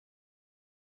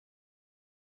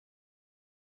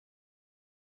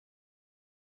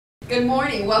Good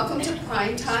morning. Welcome to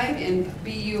Prime Time in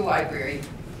BU Library.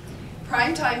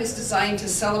 Prime Time is designed to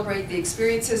celebrate the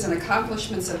experiences and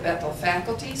accomplishments of Bethel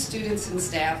faculty, students, and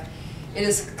staff. It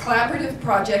is a collaborative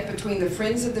project between the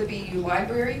Friends of the BU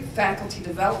Library, Faculty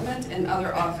Development, and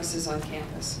other offices on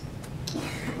campus.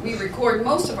 We record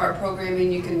most of our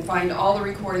programming. You can find all the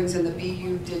recordings in the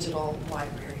BU Digital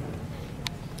Library.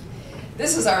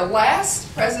 This is our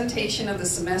last presentation of the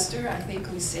semester. I think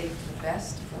we saved the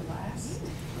best for last.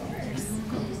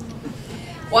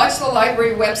 Watch the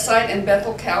library website and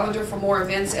Bethel calendar for more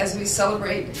events as we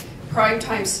celebrate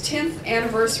Primetime's 10th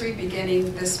anniversary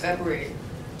beginning this February.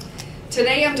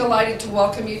 Today I'm delighted to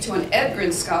welcome you to an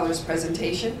Edgren Scholars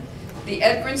presentation. The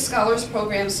Edgren Scholars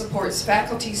program supports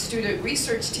faculty-student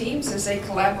research teams as they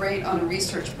collaborate on a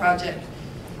research project.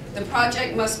 The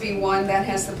project must be one that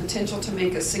has the potential to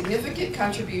make a significant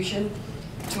contribution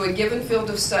to a given field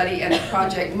of study, and the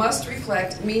project must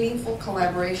reflect meaningful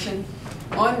collaboration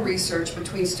on research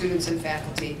between students and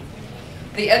faculty.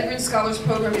 The Edgren Scholars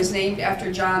Program is named after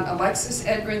John Alexis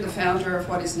Edgren, the founder of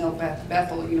what is now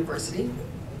Bethel University.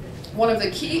 One of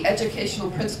the key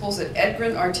educational principles that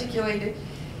Edgren articulated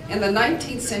in the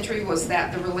 19th century was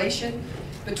that the relation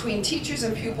between teachers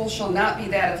and pupils shall not be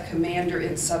that of commander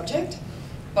and subject,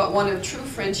 but one of true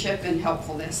friendship and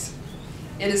helpfulness.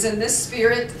 It is in this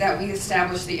spirit that we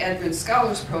established the Edgren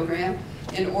Scholars Program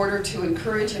in order to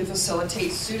encourage and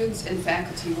facilitate students and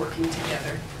faculty working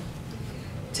together.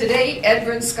 Today,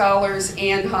 Edgren Scholars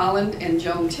Ann Holland and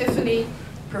Jone Tiffany,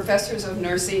 professors of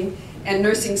nursing, and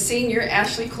nursing senior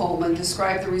Ashley Kollman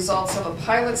describe the results of a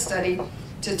pilot study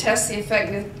to test the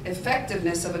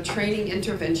effectiveness of a training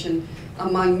intervention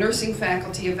among nursing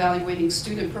faculty evaluating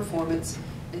student performance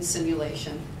in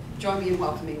simulation. Join me in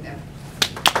welcoming them.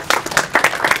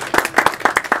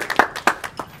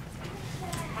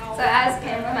 So as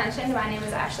Pamela mentioned, my name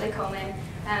is Ashley Kollman.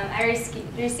 I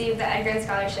received the Edgren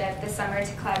Scholarship this summer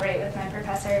to collaborate with my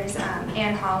professors,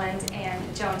 Ann Holland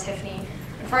and Jone Tiffany.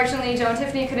 Unfortunately, Jone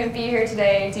Tiffany couldn't be here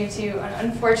today due to an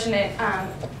unfortunate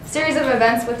series of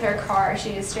events with her car.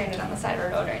 She is stranded on the side of a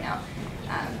road right now.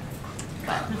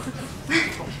 But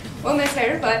we'll miss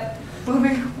her, but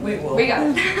we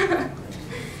got it.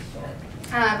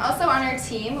 Also on our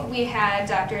team, we had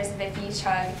Drs. Vicki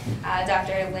Chug,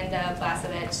 Dr. Linda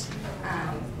Blasevich,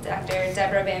 Dr.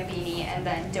 Deborah Bambini, and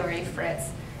then Dory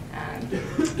Fritz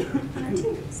on our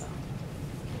team.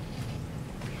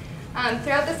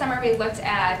 Throughout the summer, we looked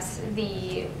at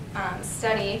the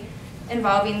study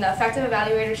involving the effective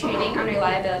evaluator training on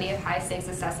reliability of high-stakes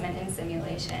assessment and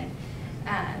simulation.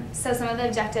 So some of the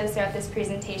objectives throughout this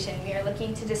presentation, we are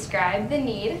looking to describe the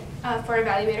need for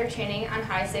evaluator training on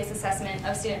high-stakes assessment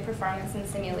of student performance and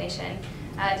simulation,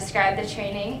 describe the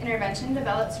training intervention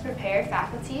developed to prepare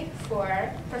faculty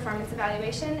for performance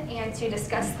evaluation, and to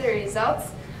discuss the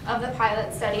results of the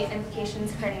pilot study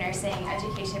implications for nursing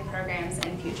education programs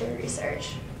and future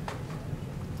research.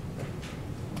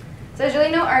 So there's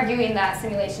really no arguing that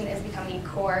simulation is becoming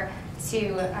core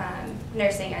to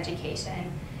nursing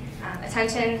education.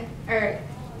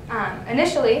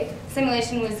 Initially,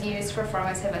 simulation was used for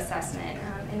formative assessment,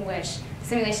 in which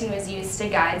simulation was used to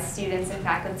guide students and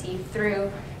faculty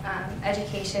through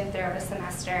education throughout a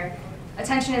semester.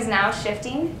 Attention is now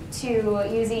shifting to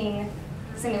using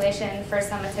simulation for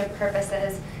summative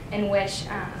purposes, in which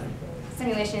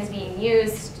simulation is being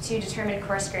used to determine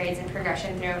course grades and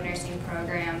progression through nursing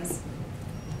programs.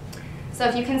 So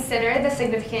if you consider the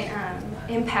significant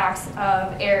impacts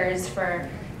of errors for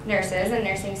nurses and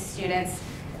nursing students,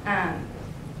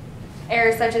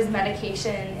 errors such as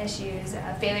medication issues,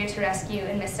 failure to rescue,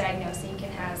 and misdiagnosing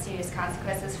can have serious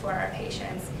consequences for our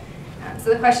patients.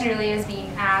 So the question really is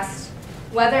being asked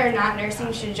whether or not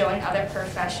nursing should join other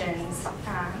professions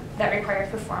that require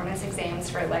performance exams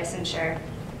for licensure.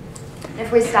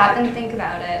 If we stop and think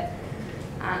about it,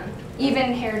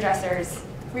 even hairdressers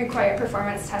require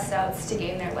performance test outs to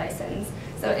gain their license.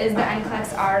 So is the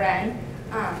NCLEX RN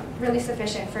really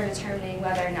sufficient for determining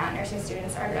whether or not nursing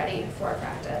students are ready for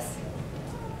practice?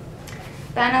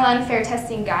 The NLN Fair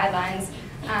Testing Guidelines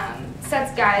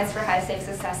sets guides for high-stakes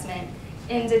assessment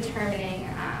in determining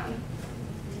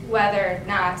whether or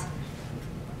not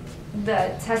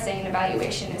the testing and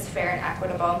evaluation is fair and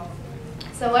equitable.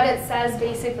 So what it says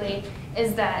basically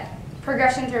is that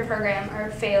progression through a program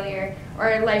or failure or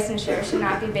licensure should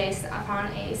not be based upon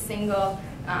a single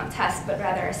test, but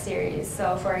rather a series.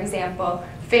 So for example,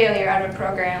 failure out of a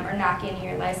program or not getting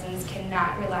your license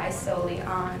cannot rely solely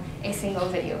on a single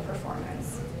video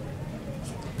performance.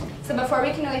 So So before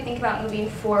we can really think about moving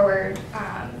forward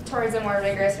towards a more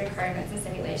rigorous requirements and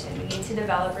simulation, we need to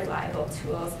develop reliable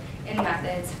tools and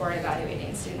methods for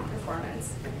evaluating student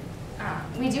performance.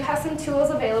 We do have some tools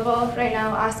available right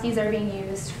now. OSCEs are being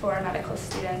used for medical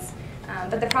students,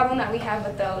 but the problem that we have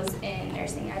with those in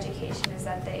nursing education is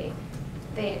that they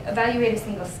evaluate a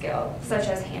single skill, such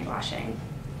as hand washing.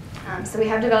 So we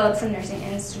have developed some nursing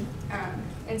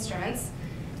instruments,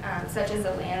 such as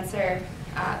the Lancer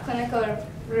clinical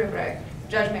rubric,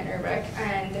 judgment rubric,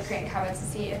 and the Crane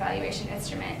competency evaluation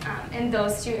instrument. And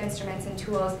those two instruments and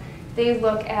tools, they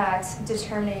look at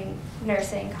determining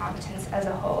nursing competence as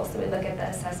a whole. So we look at the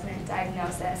assessment,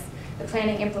 diagnosis, the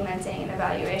planning, implementing, and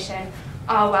evaluation,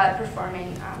 all while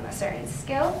performing a certain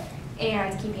skill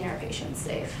and keeping our patients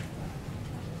safe.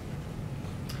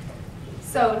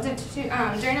 So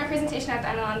during our presentation at the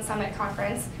NLN Summit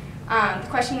Conference, the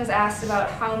question was asked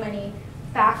about how many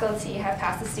faculty have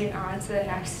passed the student on to the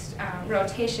next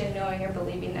rotation knowing or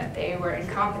believing that they were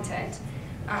incompetent.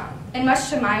 And much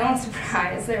to my own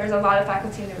surprise, there was a lot of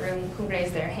faculty in the room who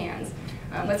raised their hands.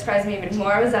 What surprised me even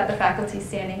more was that the faculty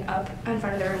standing up in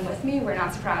front of the room with me were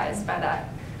not surprised by that.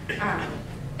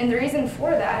 And the reason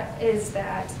for that is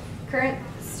that current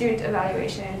student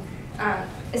evaluation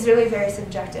is really very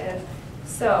subjective.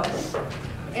 So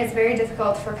it's very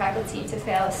difficult for faculty to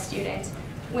fail a student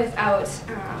without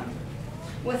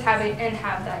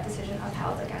have that decision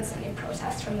upheld against any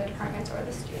protest from the department or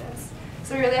the students.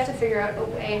 So we really have to figure out a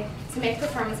way to make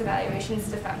performance evaluations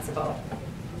defensible.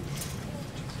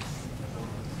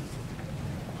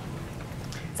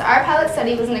 So our pilot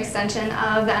study was an extension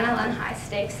of the NLN high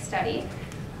stakes study.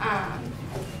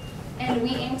 And we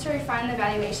aim to refine the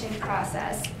evaluation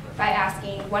process by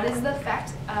asking what is the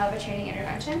effect of a training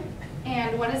intervention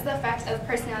and what is the effect of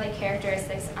personality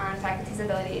characteristics on faculty's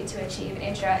ability to achieve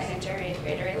intra and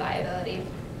inter-rater reliability.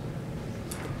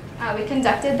 We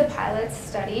conducted the pilot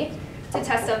study to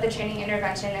test out the training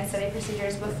intervention and study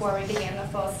procedures before we began the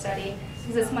full study,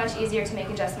 because it's much easier to make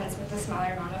adjustments with a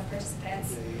smaller amount of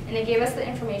participants. And it gave us the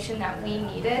information that we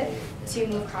needed to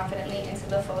move confidently into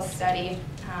the full study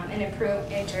and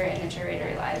improve inter and inter-rater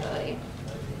reliability.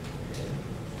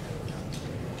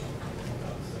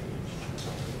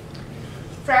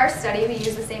 For our study, we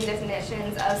use the same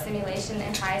definitions of simulation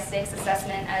and high-stakes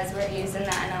assessment as were used in the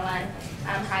NLN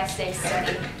high-stakes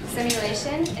study.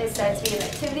 Simulation is said to be the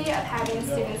activity of having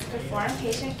students perform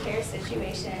patient care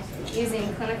situation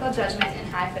using clinical judgment in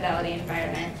high-fidelity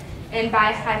environment. And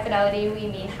by high fidelity, we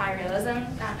mean high realism,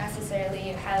 not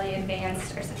necessarily highly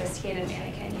advanced or sophisticated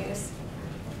mannequin use.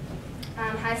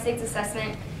 High-stakes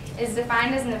assessment is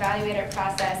defined as an evaluator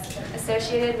process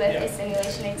associated with a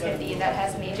simulation activity that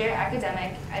has major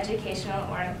academic, educational,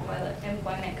 or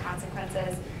employment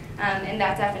consequences. And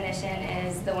that definition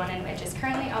is the one in which is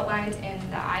currently outlined in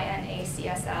the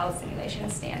INACSL simulation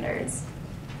standards.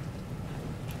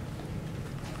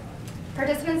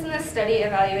 Participants in this study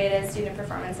evaluated student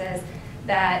performances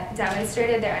that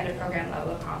demonstrated their end-of-program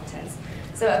level of competence.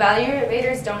 So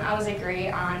evaluators don't always agree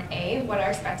on A, what are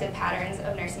expected patterns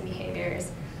of nursing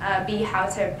behaviors, B, how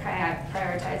to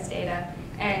prioritize data,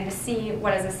 and C,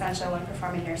 what is essential when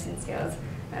performing nursing skills.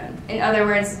 In other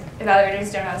words,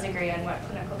 evaluators don't always agree on what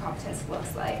clinical competence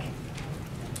looks like.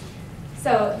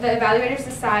 So the evaluators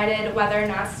decided whether or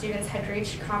not students had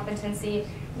reached competency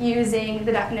using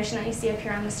the definition that you see up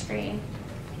here on the screen.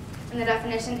 And the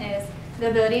definition is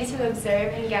the ability to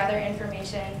observe and gather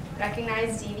information,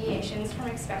 recognize deviations from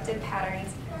expected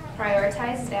patterns,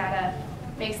 prioritize data,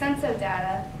 make sense of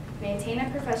data, maintain a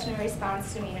professional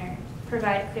response demeanor,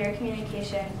 provide clear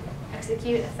communication,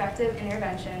 execute effective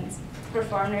interventions,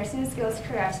 perform nursing skills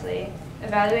correctly,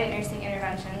 evaluate nursing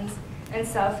interventions, and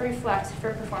self-reflect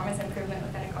for performance improvement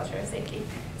within a culture of safety.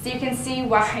 So you can see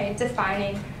why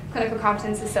defining clinical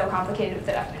competence is so complicated with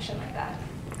a definition like that.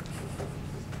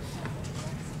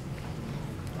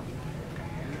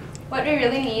 What we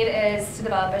really need is to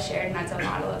develop a shared mental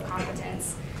model of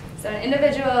competence. So an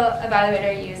individual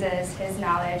evaluator uses his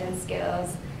knowledge and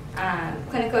skills,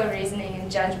 clinical reasoning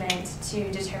and judgment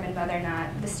to determine whether or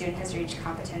not the student has reached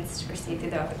competence to proceed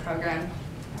throughout the program.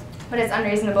 But it's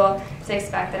unreasonable to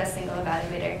expect that a single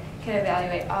evaluator can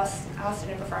evaluate all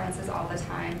student performances all the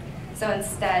time. So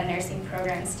instead, nursing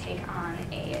programs take on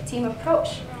a team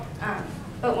approach.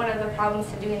 But one of the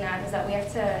problems to doing that is that we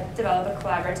have to develop a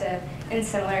collaborative and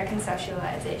similar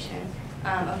conceptualization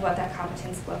of what that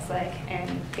competence looks like,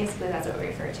 and basically that's what we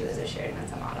refer to as a shared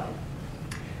mental model.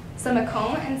 So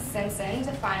McComb and Simpson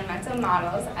define mental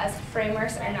models as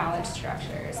frameworks or knowledge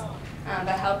structures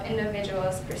that help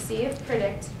individuals perceive,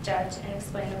 predict, judge, and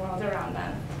explain the world around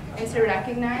them, and to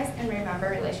recognize and remember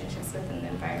relationships within the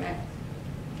environment.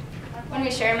 When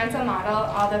we share a mental model,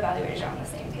 all the evaluators are on the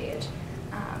same page.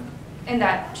 And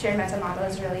that shared mental model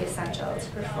is really essential to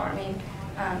performing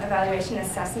evaluation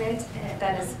assessment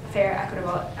that is fair,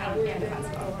 equitable, and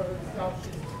defensible.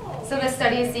 So this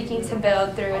study is seeking to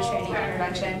build, through a training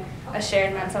intervention, a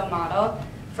shared mental model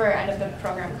for end of the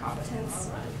program competence.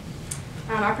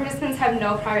 Our participants have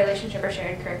no prior relationship or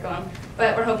shared curriculum,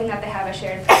 but we're hoping that they have a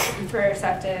shared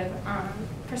perspective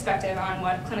on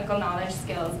what clinical knowledge,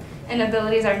 skills, and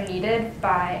abilities are needed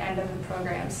by end of the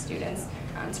program students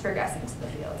to progress into the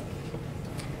field.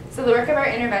 So the work of our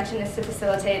intervention is to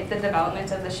facilitate the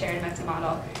development of the shared mental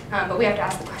model, but we have to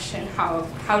ask the question,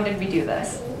 how did we do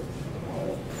this?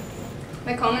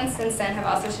 Kollman since then have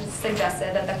also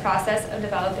suggested that the process of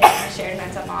developing a shared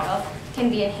mental model can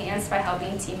be enhanced by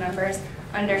helping team members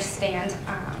understand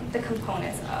the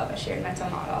components of a shared mental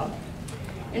model.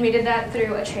 And we did that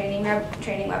through a training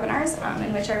webinars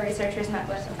in which our researchers met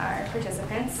with our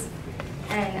participants.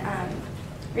 And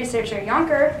researcher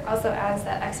Jonker also adds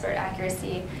that expert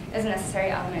accuracy is a necessary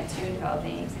element to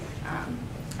developing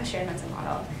a shared mental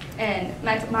model. And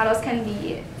mental models can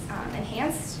be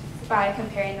enhanced by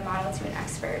comparing the model to an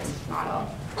expert model.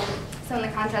 So in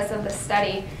the context of the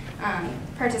study,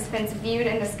 participants viewed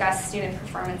and discussed student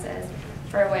performances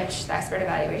for which the expert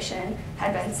evaluation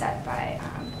had been set by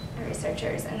the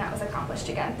researchers, and that was accomplished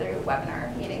again through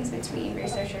webinar meetings between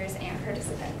researchers and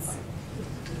participants.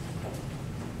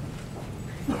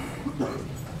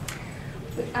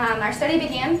 Our study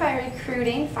began by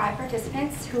recruiting 5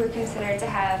 participants who were considered to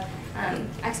have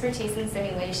expertise in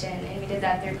simulation, and we did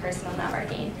that through personal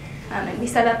networking. And we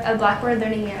set up a Blackboard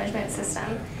learning management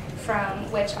system from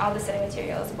which all the study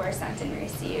materials were sent and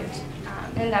received.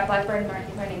 And that Blackboard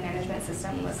learning management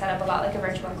system was set up a lot like a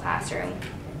virtual classroom.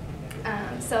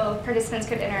 So participants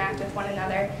could interact with one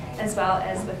another as well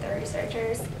as with their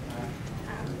researchers.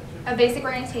 A basic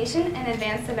orientation and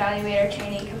advanced evaluator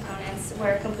training components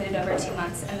were completed over 2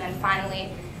 months, and then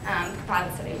finally the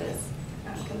pilot study was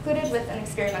concluded with an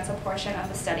experimental portion of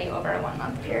the study over a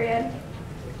 1-month period.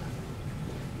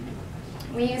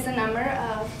 We used a number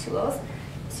of tools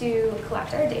to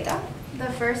collect our data.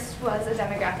 The first was a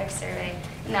demographic survey,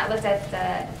 and that looked at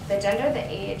the gender, the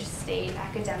age, state,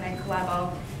 academic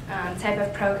level, type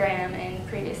of program, and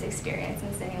previous experience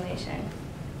in simulation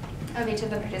of each of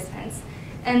the participants.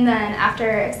 And then after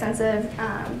extensive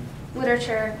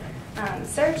literature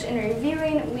search and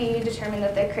reviewing, we determined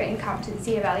that the Creighton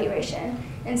Competency Evaluation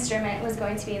instrument was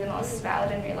going to be the most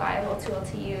valid and reliable tool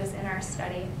to use in our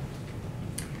study.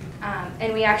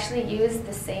 And we actually used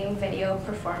the same video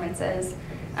performances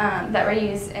that were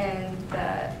used in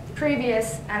the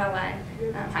previous NLN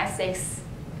high-stakes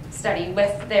study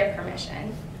with their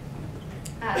permission.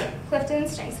 Clifton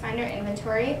StrengthsFinder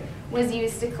inventory was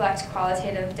used to collect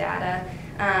qualitative data,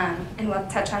 and we'll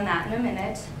touch on that in a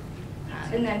minute.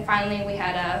 And then finally, we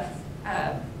had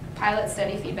a pilot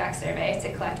study feedback survey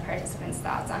to collect participants'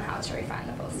 thoughts on how to refine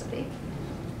the full study.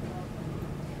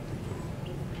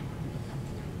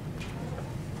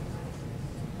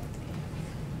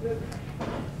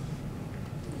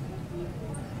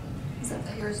 Is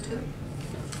that yours too?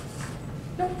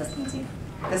 No, this one's you.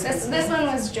 This one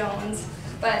was Jone's,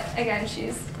 but again,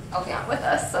 she's not with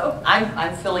us, so.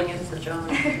 I'm filling in for Jone.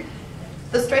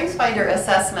 The StrengthsFinder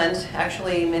assessment,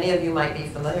 actually many of you might be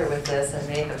familiar with this and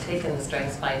may have taken the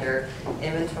StrengthsFinder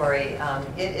inventory.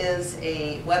 It is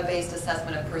a web-based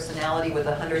assessment of personality with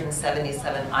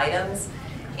 177 items,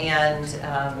 and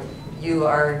you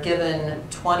are given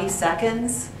 20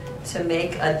 seconds to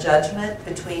make a judgment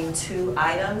between 2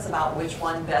 items about which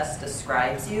one best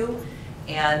describes you.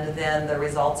 And then the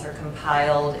results are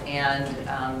compiled, and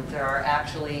there are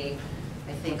actually,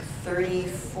 I think,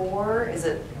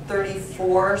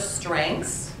 34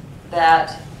 strengths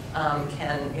that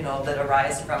that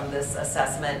arise from this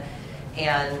assessment.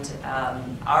 And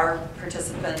our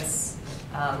participants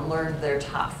learned their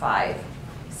top 5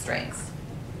 strengths.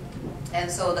 And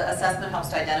so the assessment helps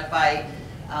to identify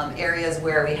areas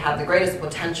where we have the greatest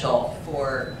potential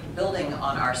for building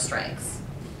on our strengths.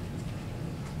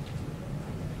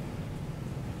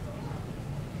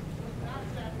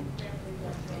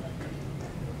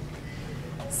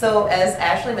 So as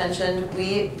Ashley mentioned,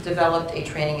 we developed a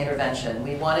training intervention.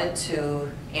 We wanted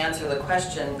to answer the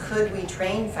question, could we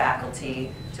train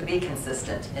faculty to be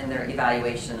consistent in their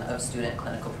evaluation of student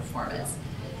clinical performance?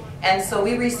 And so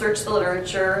we researched the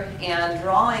literature, and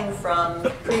drawing from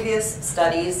previous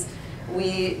studies,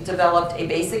 we developed a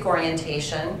basic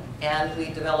orientation, and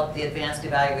we developed the advanced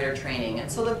evaluator training.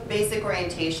 And so the basic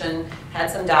orientation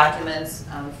had some documents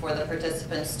for the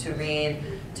participants to read,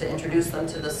 to introduce them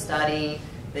to the study.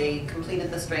 They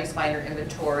completed the StrengthsFinder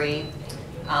inventory.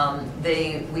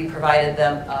 We provided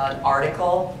them an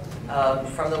article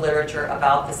from the literature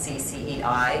about the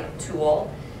CCEI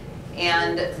tool,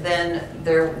 and then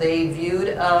they viewed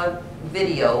a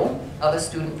video of a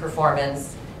student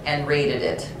performance and rated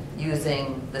it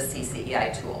using the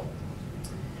CCEI tool.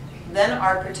 Then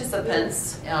our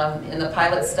participants in the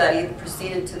pilot study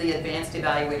proceeded to the advanced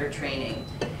evaluator training.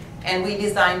 And we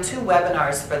designed 2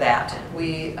 webinars for that.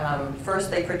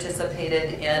 First they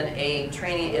participated in an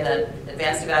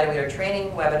advanced evaluator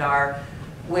training webinar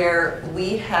where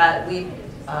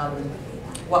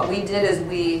what we did is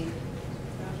we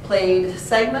played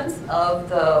segments of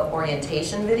the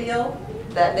orientation video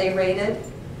that they rated,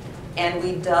 and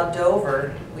we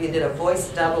did a voice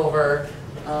dub over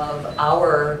of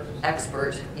our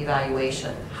expert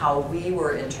evaluation, how we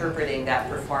were interpreting that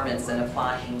performance and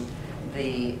applying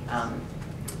the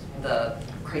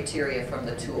criteria from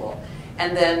the tool.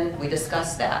 And then we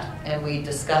discussed that, and we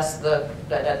discussed the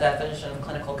definition of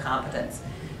clinical competence.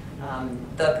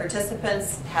 The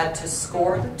participants had to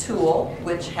score the tool,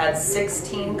 which had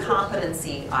 16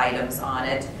 competency items on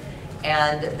it,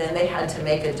 and then they had to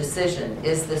make a decision.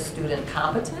 Is this student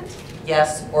competent?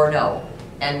 Yes or no?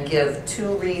 And give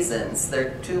 2 reasons. There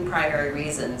are 2 primary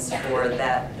reasons for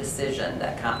that decision,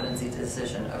 that competency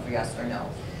decision of yes or no.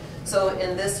 So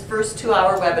in this first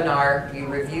 2-hour webinar, we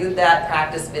reviewed that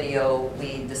practice video,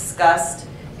 we discussed,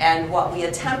 and what we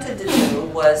attempted to do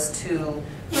was to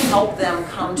help them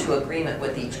come to agreement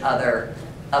with each other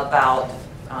about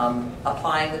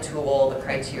applying the tool, the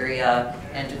criteria,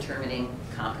 and determining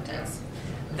competence.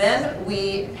 Then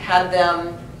we had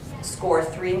them score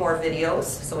 3 more videos,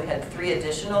 so we had 3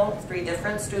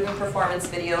 different student performance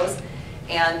videos,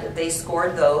 and they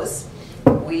scored those.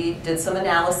 We did some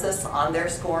analysis on their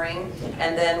scoring,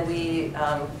 and then we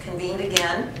convened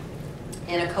again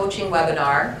in a coaching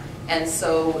webinar. And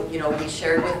so, we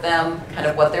shared with them kind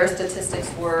of what their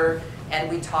statistics were, and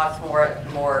we talked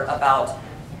more about,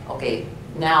 okay,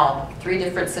 now 3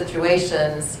 different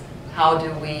situations, how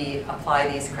do we apply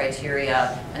these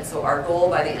criteria? And so our goal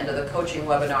by the end of the coaching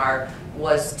webinar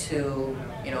was to,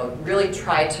 really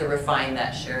try to refine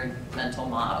that shared mental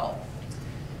model.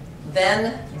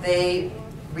 Then they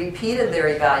repeated their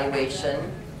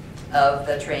evaluation of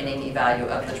the training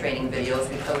videos,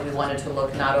 because we wanted to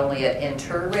look not only at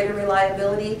inter-rater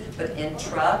reliability, but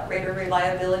intra-rater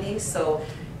reliability. So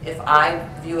if I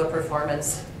view a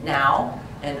performance now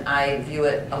and I view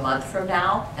it a month from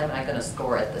now, am I going to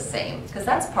score it the same? Because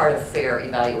that's part of fair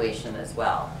evaluation as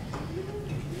well.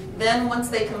 Then once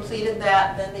they completed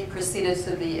that, then they proceeded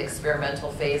to the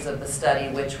experimental phase of the study,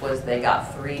 which was they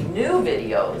got 3 new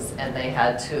videos, and they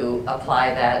had to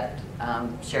apply that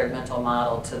shared mental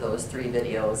model to those 3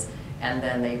 videos, and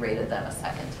then they rated them a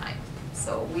second time.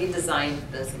 So we designed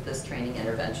this training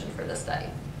intervention for the study.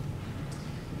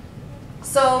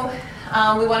 So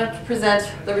we wanted to present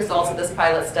the results of this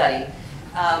pilot study.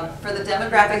 For the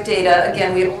demographic data,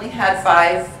 again, we only had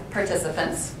 5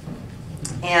 participants,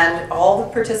 and all the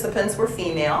participants were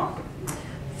female.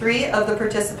 3 of the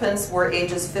participants were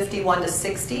ages 51 to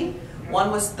 60. 1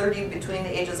 was between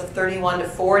the ages of 31 to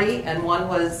 40, and 1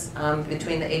 was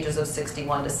between the ages of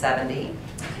 61 to 70.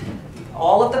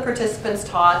 All of the participants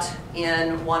taught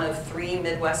in one of 3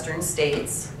 Midwestern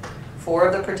states. 4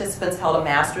 of the participants held a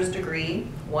master's degree.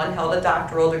 1 held a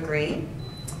doctoral degree.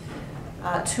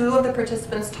 2 of the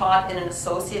participants taught in an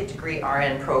associate degree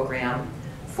RN program.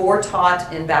 4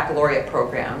 taught in baccalaureate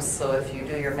programs. So if you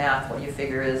do your math, what you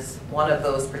figure is one of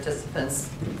those participants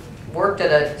worked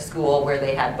at a school where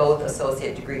they had both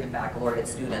associate degree and baccalaureate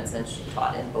students, and she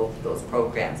taught in both of those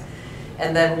programs.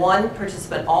 And then 1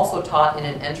 participant also taught in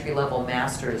an entry-level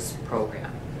master's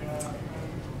program.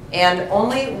 And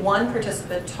only 1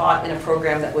 participant taught in a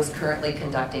program that was currently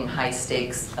conducting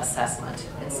high-stakes assessment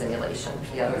and simulation.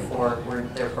 The other 4,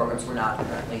 their programs were not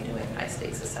currently doing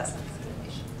high-stakes assessment and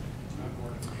simulation.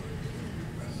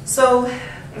 So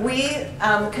we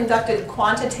conducted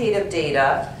quantitative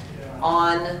data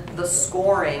on the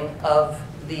scoring of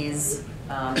these,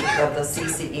 of the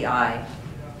CCEI.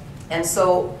 And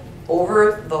so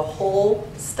over the whole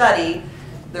study,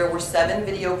 there were 7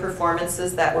 video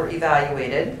performances that were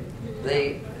evaluated.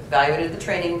 They evaluated the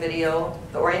training video,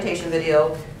 the orientation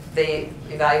video. They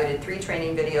evaluated 3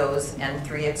 training videos and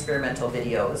 3 experimental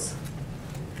videos.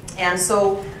 And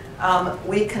so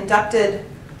we conducted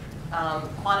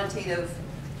quantitative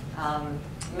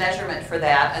measurement for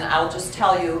that, and I'll just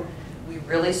tell you, we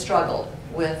really struggled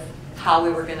with how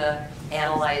we were going to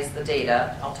analyze the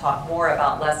data. I'll talk more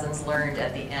about lessons learned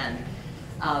at the end.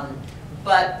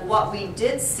 But what we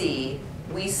did see,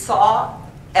 we saw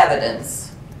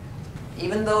evidence,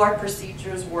 even though our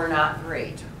procedures were not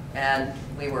great, And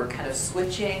we were kind of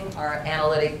switching our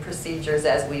analytic procedures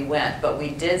as we went, but we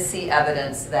did see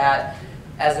evidence that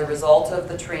as a result of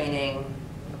the training,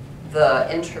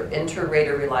 the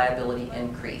inter-rater reliability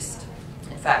increased.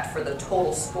 In fact, for the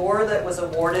total score that was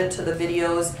awarded to the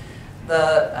videos,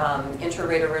 the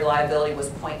inter-rater reliability was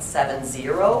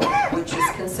 0.70, which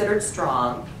is considered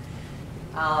strong.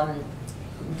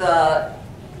 The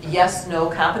yes-no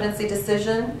competency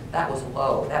decision, that was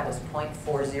low. That was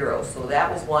 0.40. So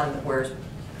that was one where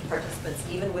participants,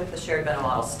 even with the shared meta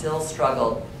model, still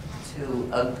struggled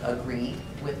to agree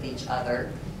with each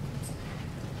other.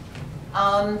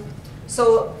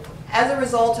 So as a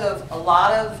result of a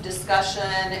lot of discussion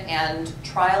and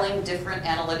trialing different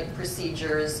analytic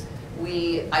procedures,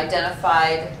 we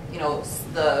identified,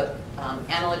 the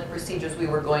analytic procedures we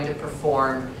were going to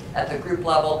perform at the group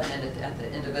level and at the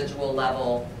individual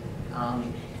level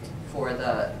for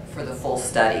the full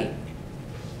study.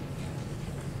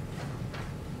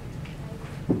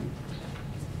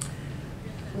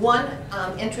 One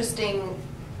interesting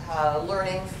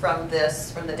learning from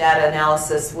the data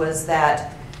analysis, was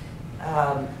that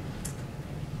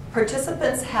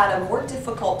participants had a more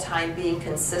difficult time being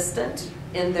consistent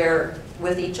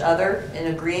with each other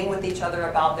and agreeing with each other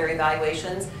about their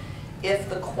evaluations if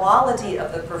the quality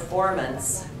of the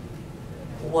performance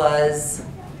was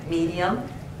medium,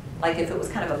 like if it was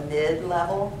kind of a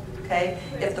mid-level, okay?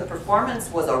 If the performance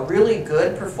was a really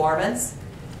good performance,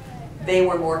 they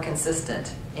were more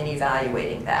consistent in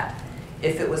evaluating that.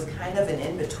 If it was kind of an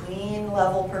in-between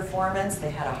level performance,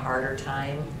 they had a harder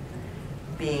time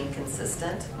being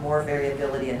consistent, more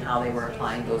variability in how they were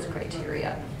applying those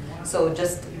criteria. So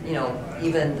just,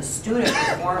 even the student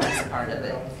performance part of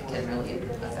it can really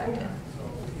affect it.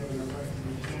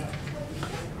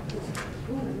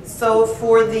 So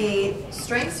for the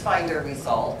StrengthsFinder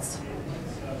results,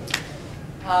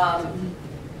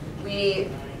 we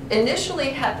initially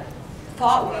had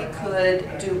thought we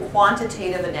could do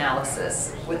quantitative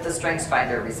analysis with the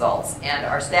StrengthsFinder results, and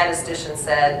our statistician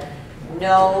said,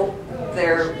 no,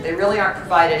 they really aren't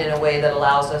provided in a way that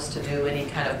allows us to do any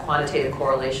kind of quantitative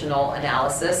correlational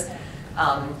analysis.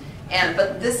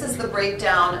 But this is the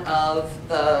breakdown of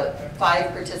the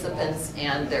 5 participants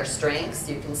and their strengths.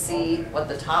 You can see what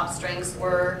the top strengths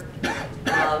were,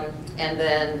 and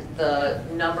then the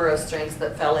number of strengths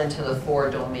that fell into the 4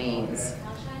 domains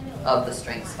of the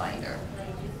StrengthsFinder.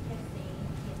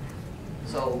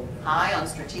 So high on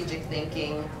strategic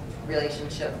thinking,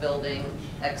 relationship building,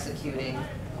 executing.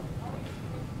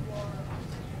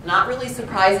 Not really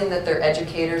surprising that they're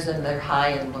educators and they're high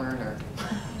in learner.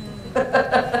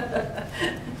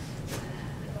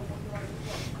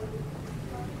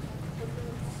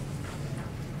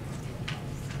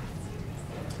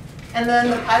 And then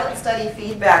the pilot study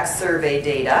feedback survey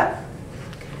data.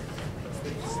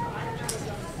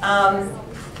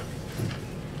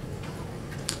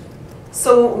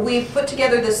 So we put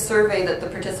together this survey that the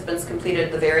participants completed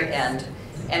at the very end,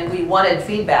 and we wanted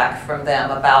feedback from them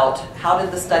about how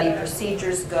did the study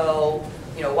procedures go,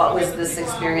 what was this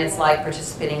experience like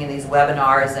participating in these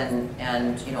webinars,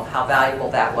 and how valuable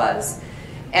that was.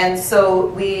 And so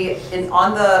the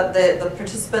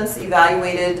participants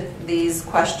evaluated these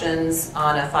questions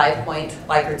on a 5-point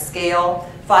Likert scale.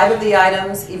 5 of the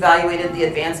items evaluated the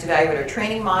Advanced Evaluator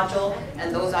training module,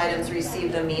 and those items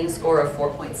received a mean score of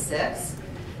 4.6.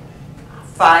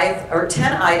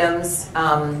 10 items,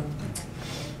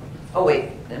 oh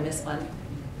wait, did I miss one?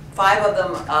 5 of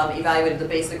them evaluated the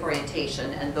basic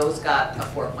orientation, and those got a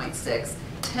 4.6.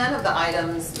 10 of the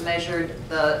items measured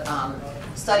the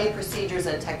study procedures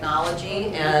and technology,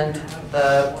 and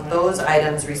those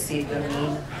items received a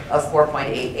mean of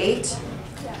 4.88.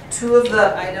 2 of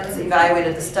the items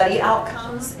evaluated the study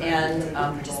outcomes, and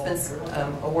participants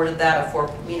awarded that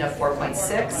a mean of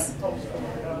 4.6.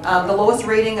 The lowest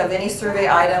rating of any survey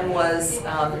item was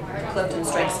Clifton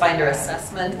StrengthsFinder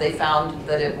assessment. They found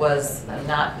that it was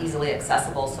not easily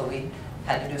accessible, so we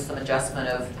had to do some adjustment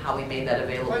of how we made that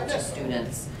available to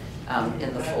students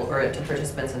to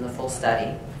participants in the full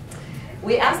study.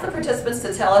 We asked the participants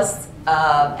to tell us,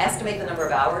 estimate the number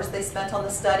of hours they spent on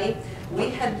the study. We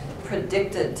had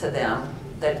predicted to them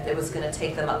that it was going to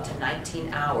take them up to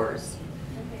 19 hours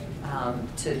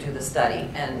to do the study,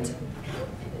 and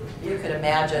you could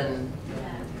imagine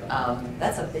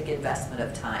that's a big investment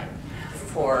of time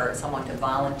for someone to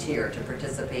volunteer to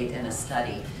participate in a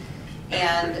study.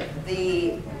 And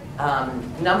the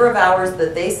number of hours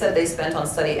that they said they spent on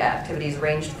study activities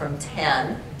ranged from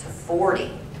 10 to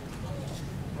 40.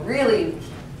 Really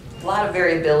a lot of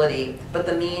variability, but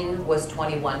the mean was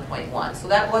 21.1. So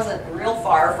that wasn't real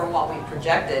far from what we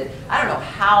projected. I don't know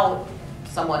how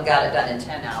someone got it done in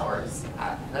 10 hours.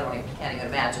 Can't even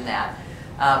imagine that.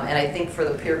 And I think for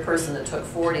the person that took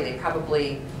 40, they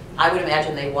probably, I would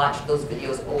imagine they watched those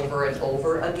videos over and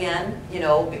over again, you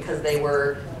know, because they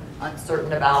were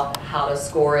uncertain about how to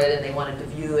score it and they wanted to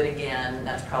view it again.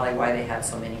 That's probably why they had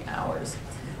so many hours.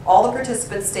 All the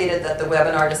participants stated that the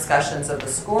webinar discussions of the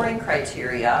scoring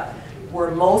criteria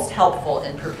were most helpful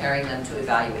in preparing them to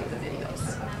evaluate the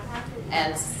videos.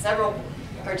 And several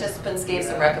participants gave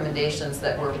some recommendations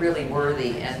that were really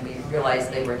worthy, and we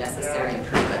realized they were necessary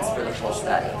improvements for the full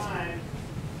study.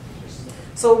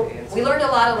 So we learned a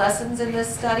lot of lessons in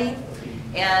this study,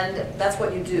 and that's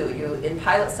what you do. In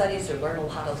pilot studies, you learn a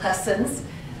lot of lessons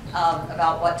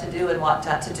about what to do and what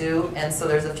not to do, and so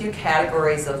there's a few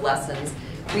categories of lessons.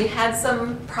 We had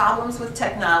some problems with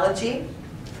technology.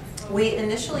 We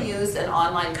initially used an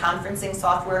online conferencing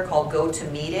software called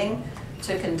GoToMeeting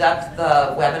to conduct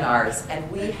the webinars, and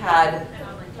we had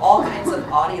all kinds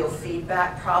of audio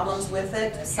feedback problems with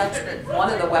it, such that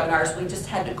one of the webinars we just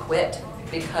had to quit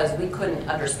because we couldn't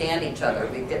understand each other.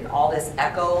 We'd get all this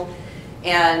echo,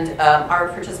 and our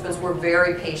participants were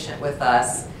very patient with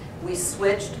us. We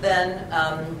switched then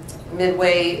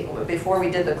midway, before we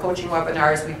did the coaching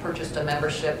webinars, we purchased a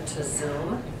membership to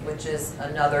Zoom, which is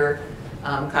another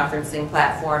conferencing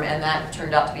platform, and that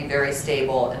turned out to be very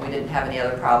stable, and we didn't have any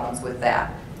other problems with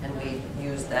that, and we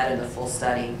used that in the full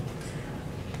study.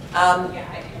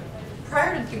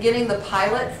 Prior to beginning the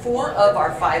pilot, 4 of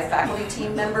our 5 faculty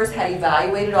team members had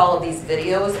evaluated all of these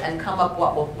videos and come up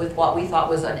with what we thought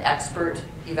was an expert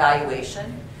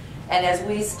evaluation. And as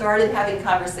we started having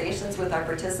conversations with our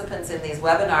participants in these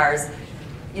webinars,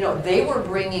 you know, they were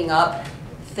bringing up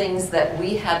things that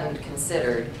we hadn't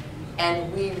considered.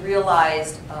 And we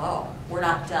realized, oh, we're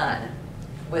not done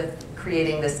with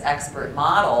creating this expert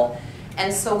model.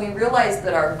 And so we realized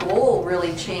that our goal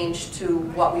really changed to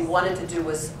what we wanted to do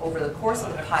was, over the course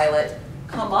of the pilot,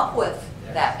 come up with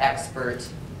that expert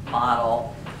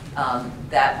model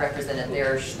that represented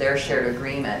their shared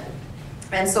agreement.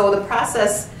 And so the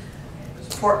process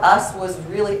for us was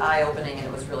really eye-opening, and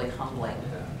it was really humbling.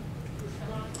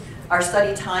 Our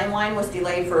study timeline was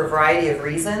delayed for a variety of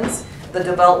reasons. The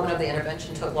development of the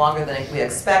intervention took longer than we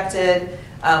expected.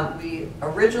 We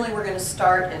originally were going to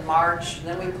start in March,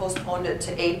 then we postponed it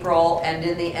to April, and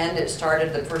in the end it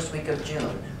started the first week of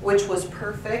June, which was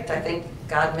perfect. I think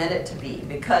God meant it to be,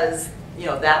 because you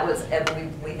know that was,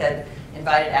 we had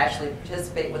invited Ashley to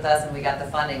participate with us, and we got the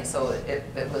funding, so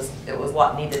it was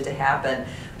what needed to happen.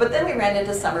 But then we ran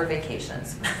into summer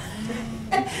vacations.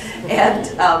 And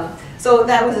so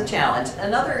that was a challenge.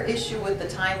 Another issue with the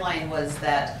timeline was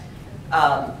that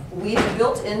we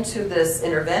built into this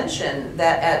intervention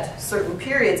that at certain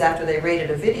periods after they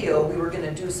rated a video, we were going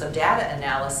to do some data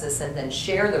analysis and then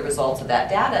share the results of that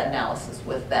data analysis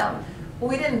with them. Well,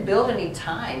 we didn't build any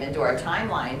time into our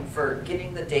timeline for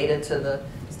getting the data to the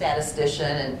statistician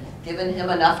and giving him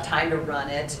enough time to run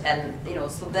it, and you know,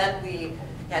 so then we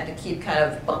had to keep kind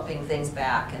of bumping things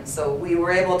back, and so we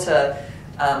were able to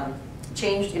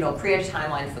change, you know, create a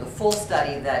timeline for the full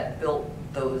study that built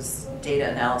those data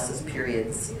analysis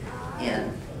periods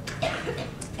in.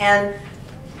 And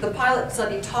the pilot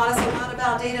study taught us a lot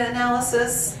about data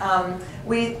analysis.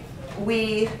 We,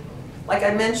 like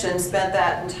I mentioned, spent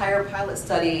that entire pilot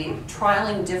study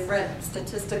trialing different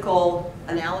statistical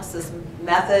analysis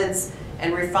methods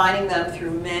and refining them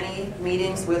through many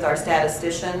meetings with our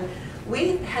statistician.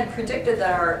 We had predicted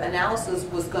that our analysis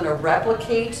was going to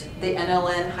replicate the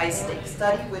NLN high-stakes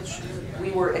study, which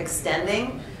we were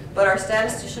extending. But our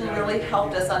statistician really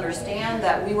helped us understand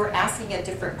that we were asking a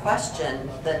different question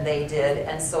than they did,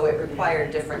 and so it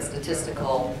required different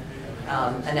statistical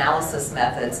analysis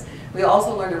methods. We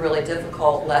also learned a really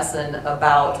difficult lesson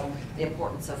about the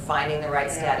importance of finding the right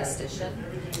statistician.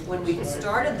 When we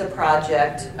started the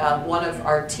project, one of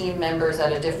our team members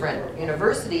at a different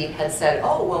university had said,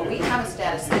 oh, well, we have a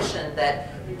statistician that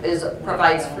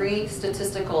provides free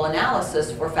statistical analysis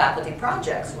for faculty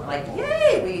projects. We're like,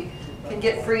 yay, we can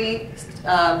get free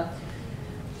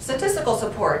statistical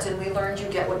support, and we learned you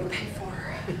get what you pay for.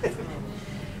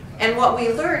 And what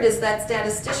we learned is that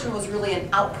statistician was really an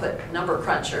output number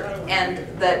cruncher, and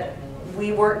that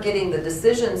we weren't getting the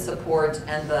decision support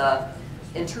and the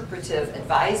interpretive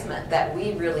advisement that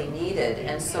we really needed,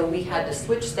 and so we had to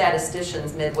switch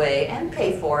statisticians midway and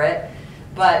pay for it,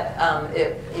 but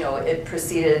it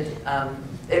proceeded,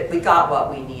 we got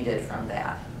what we needed from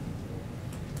that.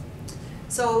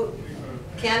 So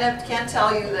can't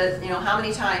tell you that, how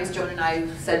many times Jone and I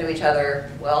said to each other,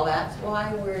 well, that's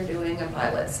why we're doing a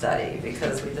pilot study,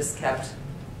 because we just kept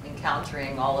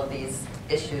encountering all of these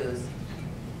issues.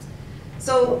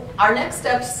 So our next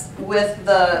steps with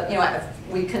the,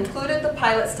 we concluded the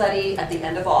pilot study at the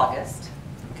end of August,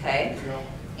 okay?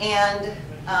 And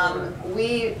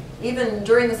we, even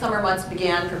during the summer months,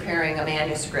 began preparing a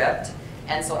manuscript.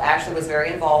 And so Ashley was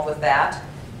very involved with that.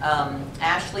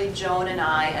 Ashley, Jone, and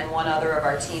I, and one other of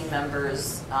our team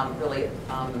members really,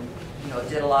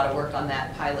 did a lot of work on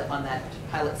that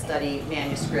pilot study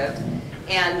manuscript.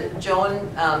 And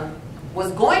Jone was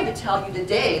going to tell you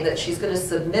today that she's going to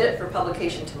submit it for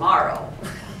publication tomorrow.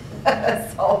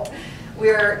 So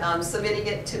we're submitting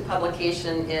it to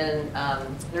publication in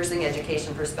Nursing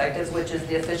Education Perspectives, which is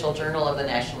the official journal of the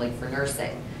National League for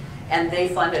Nursing. And they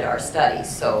funded our study,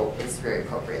 so it's very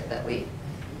appropriate that we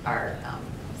are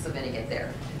submitting it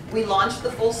there. We launched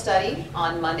the full study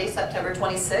on Monday, September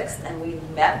 26th, and we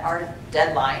met our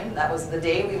deadline. That was the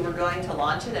day we were going to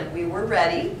launch it, and we were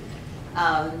ready.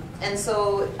 And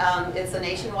so it's a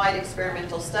nationwide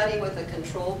experimental study with a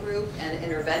control group and an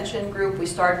intervention group. We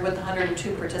started with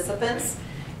 102 participants,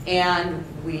 and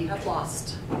we have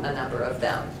lost a number of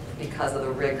them because of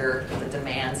the rigor, the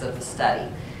demands of the study.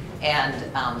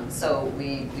 And so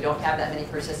we don't have that many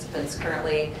participants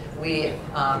currently. We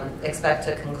expect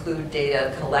to conclude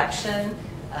data collection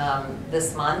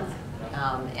this month,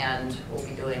 and we'll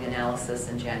be doing analysis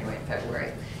in January and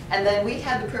February. And then we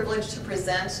had the privilege to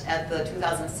present at the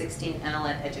 2016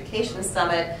 NLN Education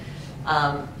Summit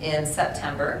in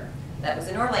September. That was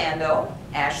in Orlando.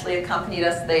 Ashley accompanied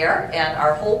us there, and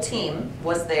our whole team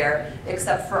was there,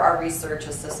 except for our research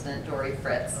assistant, Dory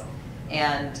Fritz.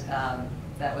 And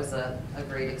that was a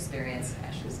great experience.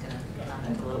 Ashley's going to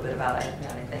comment a little bit about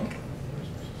that, I think.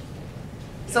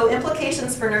 So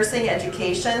implications for nursing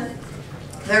education.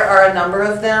 There are a number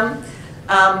of them.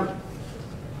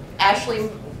 Ashley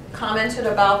commented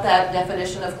about that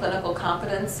definition of clinical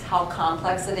competence, how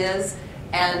complex it is.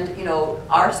 And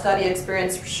our study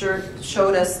experience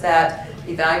showed us that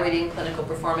evaluating clinical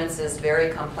performance is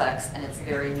very complex and it's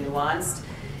very nuanced.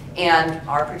 And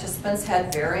our participants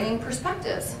had varying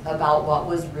perspectives about what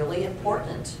was really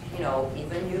important,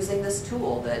 even using this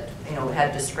tool that,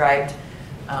 had described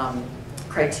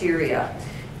criteria.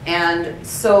 And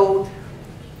so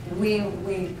we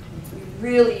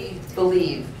really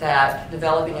believe that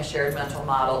developing a shared mental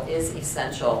model is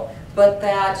essential, but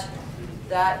that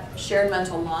shared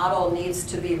mental model needs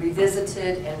to be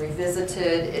revisited and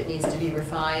revisited. It needs to be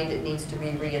refined. It needs to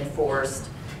be reinforced.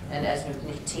 And as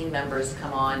new team members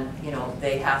come on,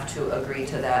 they have to agree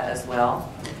to that as well.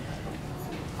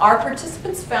 Our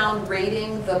participants found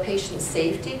rating the patient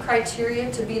safety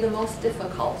criteria to be the most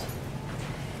difficult.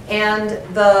 And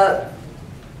the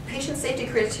patient safety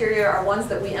criteria are ones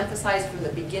that we emphasize from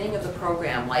the beginning of the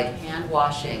program, like hand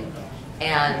washing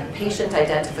and patient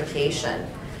identification.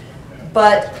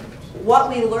 But what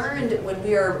we learned when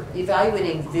we were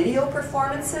evaluating video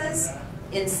performances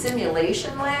in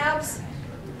simulation labs,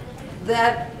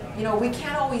 that we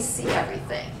can't always see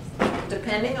everything,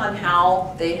 depending on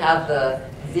how they have the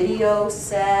video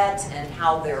set and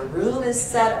how their room is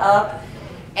set up.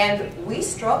 And we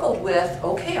struggled with,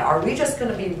 okay, are we just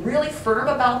going to be really firm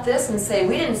about this and say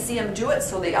we didn't see them do it,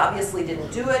 so they obviously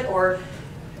didn't do it, or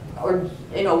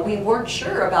we weren't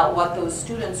sure about what those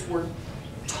students were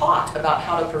taught about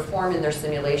how to perform in their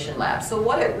simulation lab. So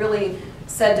what it really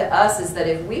said to us is that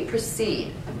if we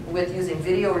proceed with using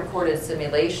video recorded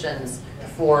simulations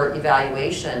for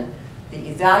evaluation, the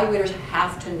evaluators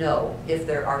have to know if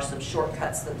there are some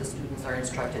shortcuts that the students are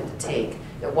instructed to take,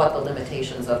 what the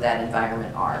limitations of that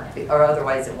environment are, or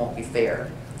otherwise it won't be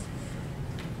fair.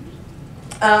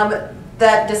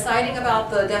 That deciding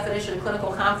about the definition of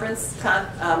clinical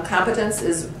competence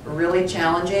is really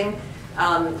challenging.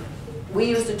 We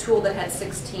used a tool that had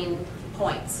 16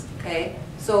 points, okay?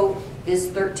 So is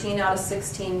 13 out of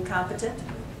 16 competent?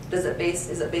 Is it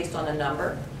based on a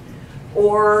number?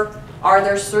 Or are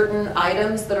there certain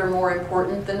items that are more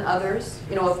important than others?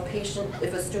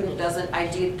 If a student doesn't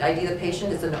ID the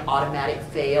patient, it's an automatic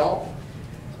fail.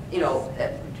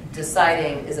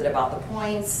 Deciding, is it about the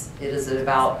points? Is it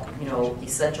about,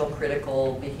 essential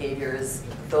critical behaviors?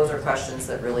 Those are questions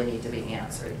that really need to be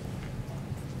answered.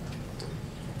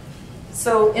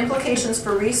 So implications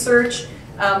for research,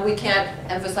 we can't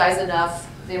emphasize enough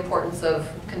the importance of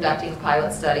conducting a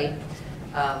pilot study.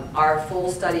 Our full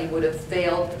study would have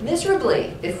failed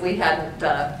miserably if we hadn't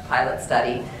done a pilot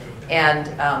study. And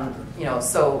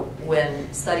so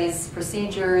when studies,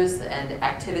 procedures, and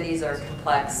activities are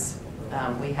complex,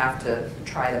 we have to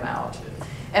try them out.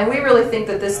 And we really think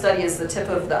that this study is the tip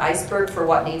of the iceberg for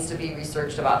what needs to be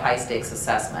researched about high-stakes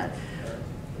assessment.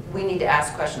 We need to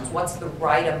ask questions. What's the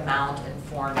right amount and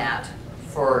format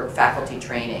for faculty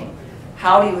training?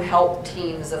 how do you help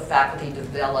teams of faculty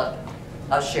develop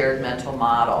a shared mental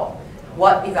model?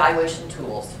 What evaluation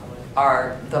tools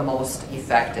are the most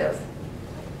effective?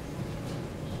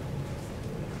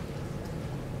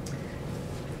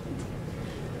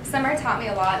 Summer taught me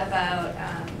a lot about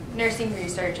nursing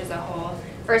research as a whole.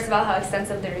 First of all, how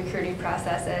extensive the recruiting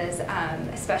process is,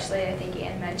 especially I think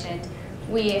Anne mentioned,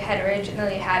 we had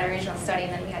originally had a regional study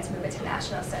and then we had to move it to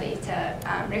national study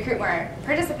to recruit more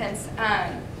participants.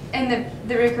 And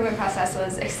the recruitment process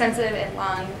was extensive and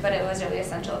long, but it was really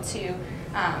essential to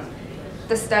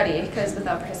the study, because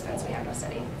without participants we have no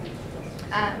study.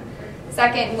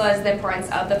 Second was the importance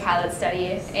of the pilot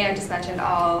study, and just mentioned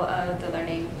all of the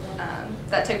learning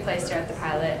that took place throughout the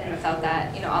pilot, and without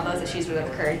that, all those issues would have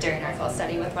occurred during our full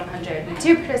study with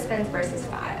 102 participants versus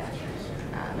 5.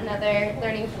 Another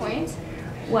learning point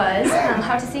was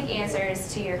how to seek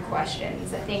answers to your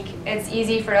questions. I think it's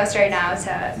easy for us right now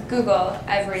to Google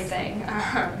everything,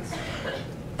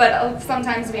 but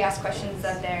sometimes we ask questions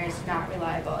that there's not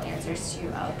reliable answers to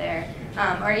out there,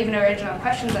 or even original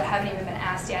questions that haven't even been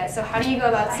asked yet. So how do you go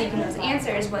about seeking those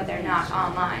answers when they're not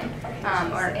online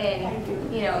or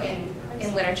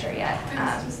in literature yet?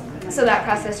 So that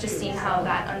process, just seeing how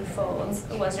that unfolds,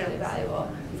 was really valuable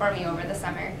for me over the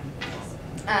summer.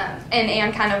 And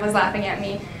Anne kind of was laughing at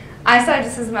me. I saw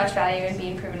just as much value in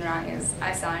being proven wrong as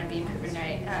I saw in being proven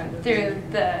right. Through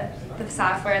the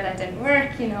software that didn't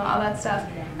work, all that stuff,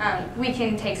 we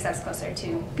can take steps closer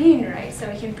to being right, so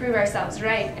we can prove ourselves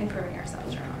right and proving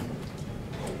ourselves wrong.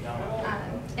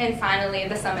 And finally,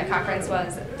 the Summit Conference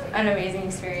was an amazing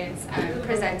experience,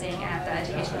 presenting at the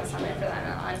Educational Summit for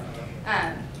that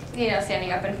on,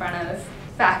 standing up in front of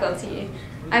faculty.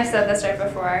 I've said this right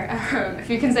before, if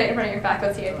you can say it in front of your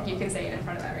faculty, I think you can say it in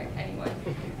front of anyone.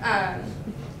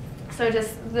 So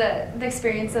just the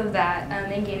experience of that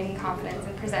and gaining confidence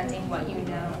and presenting what you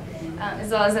know,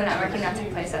 as well as the networking that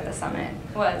took place at the summit,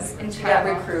 was incredible. She got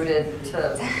recruited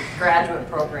to graduate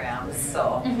programs,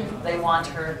 so they want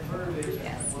her.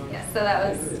 Yes. So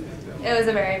it was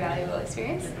a very valuable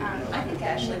experience. I think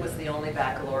Ashley was the only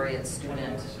baccalaureate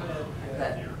student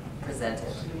that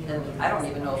presented, and I don't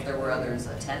even know if there were others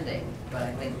attending, but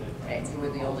I think you were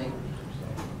the only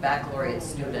baccalaureate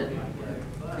student who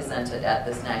presented at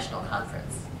this national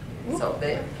conference. So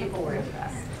people were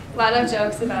impressed. A lot of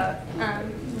jokes about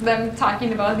them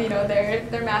talking about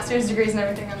their master's degrees and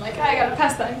everything. I'm like, I gotta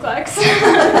pass that in NCLEX.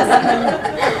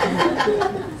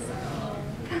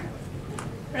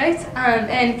 Right?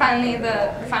 And finally,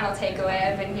 the final takeaway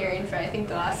I've been hearing for I think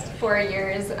the last 4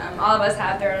 years, all of us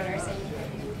have their own nursing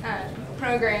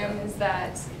program, is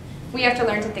that we have to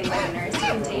learn to think like a nurse. You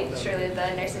can take surely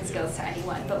the nursing skills to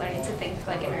anyone, but learning to think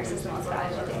like a nurse is the most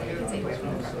valuable thing that you can take away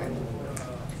from the program.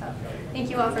 So thank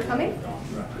you all for coming.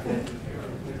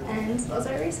 And those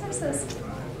are resources.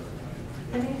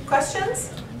 Any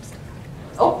questions?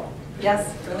 Oh,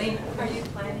 yes, Darlene. Are you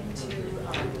planning to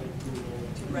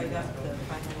write up the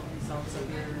final results of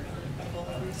your full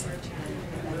research?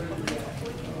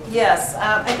 Yes,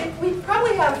 I think we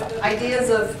probably have ideas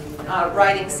of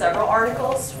writing several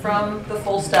articles from the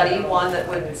full study, one that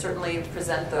would certainly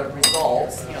present the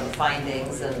results, the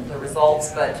findings and the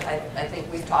results, but I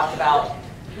think we've talked about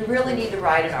we really need to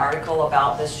write an article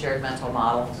about this shared mental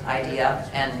model idea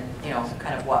and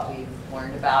kind of what we've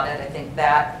learned about it. I think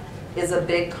that is a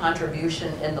big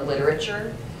contribution in the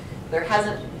literature. There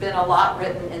hasn't been a lot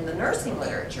written in the nursing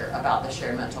literature about the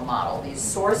shared mental model. These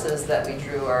sources that we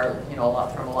drew are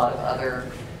from a lot of other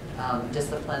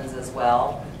disciplines as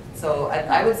well. So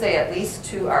I would say at least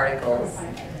 2 articles.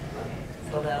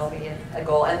 So that'll be a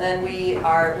goal. And then we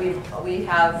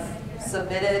have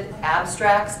submitted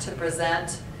abstracts to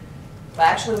present. Well,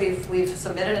 actually, we've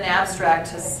submitted an abstract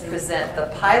to present the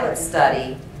pilot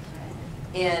study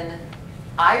in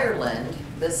Ireland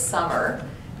this summer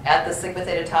at the Sigma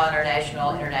Theta Tau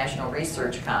International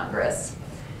Research Congress.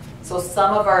 So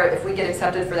if we get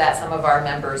accepted for that, some of our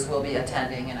members will be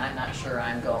attending, and I'm not sure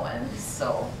I'm going.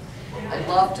 So I'd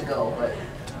love to go, but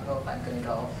I don't know if I'm going to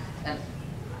go. And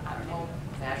I don't know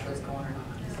if Ashley's going or not.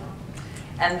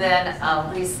 And then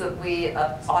we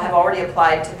have already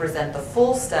applied to present the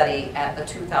full study at the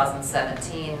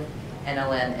 2017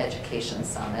 NLN Education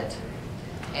Summit.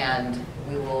 And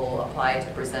we will apply to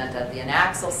present at the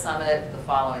Anaxel Summit the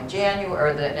following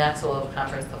January, or the Anaxel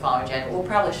Conference the following January. We'll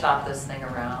probably shop this thing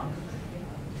around,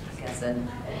 I guess, in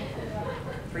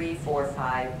 3, 4,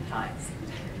 5 times.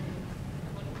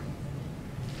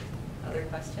 Other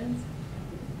questions?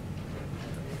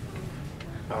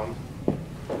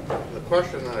 The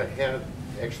question that I had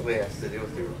actually has to do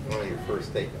with one of your first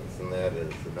statements, and that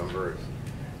is the numbers.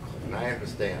 And I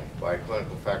understand why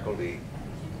clinical faculty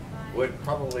would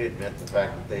probably admit the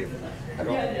fact that I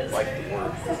don't like the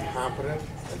word competent.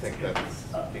 I think that's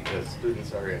because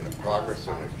students are in a progress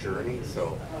on a journey,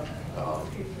 so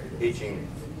teaching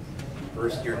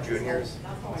first-year juniors,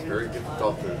 it's very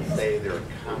difficult to say they're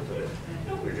competent.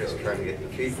 They're just trying to get the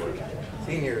feet wet.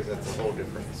 Seniors, that's a whole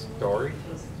different story,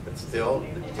 but still,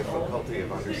 the difficulty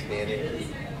of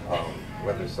understanding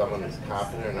whether someone is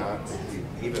competent or not,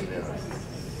 even in a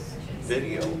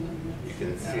video, you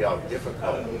can see how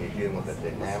difficult when you're dealing with a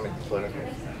dynamic clinical.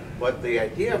 But the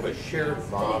idea of a shared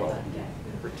model,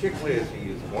 particularly as we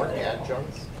use more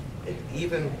adjuncts, and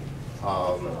even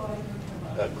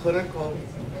a clinical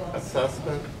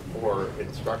assessment for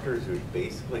instructors who are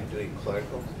basically doing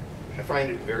clinical, I find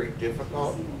it very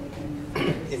difficult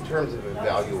in terms of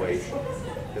evaluation,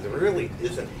 because there really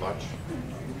isn't much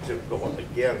to go up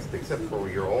against except for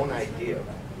your own idea of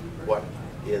what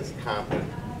is competent.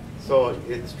 So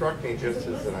it struck me just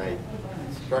as an idea.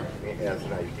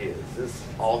 Is this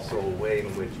also a way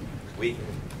in which we can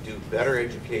do better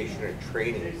education and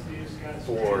training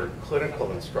for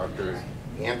clinical instructors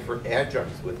and for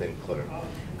adjuncts within clinical?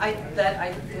 I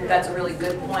think that's a really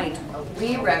good point.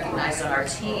 We recognized on our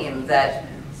team that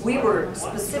we were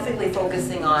specifically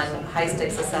focusing on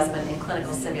high-stakes assessment and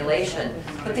clinical simulation,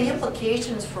 but the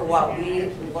implications for what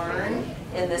we learn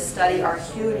in this study are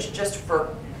huge just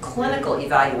for clinical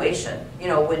evaluation. You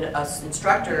know, when an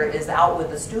instructor is out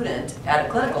with a student at a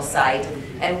clinical site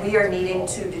and we are needing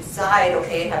to decide,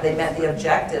 okay, have they met the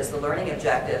objectives, the learning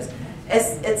objectives,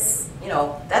 it's you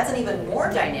know, that's an even more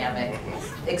dynamic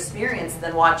experience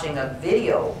than watching a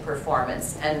video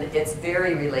performance, and it's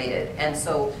very related. And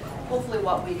so hopefully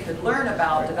what we could learn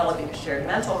about developing a shared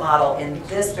mental model in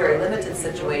this very limited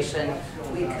situation,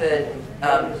 we could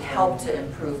help to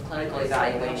improve clinical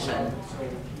evaluation.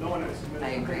 I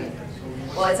agree.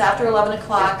 Well, it's after 11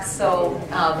 o'clock, so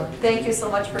thank you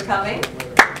so much for coming.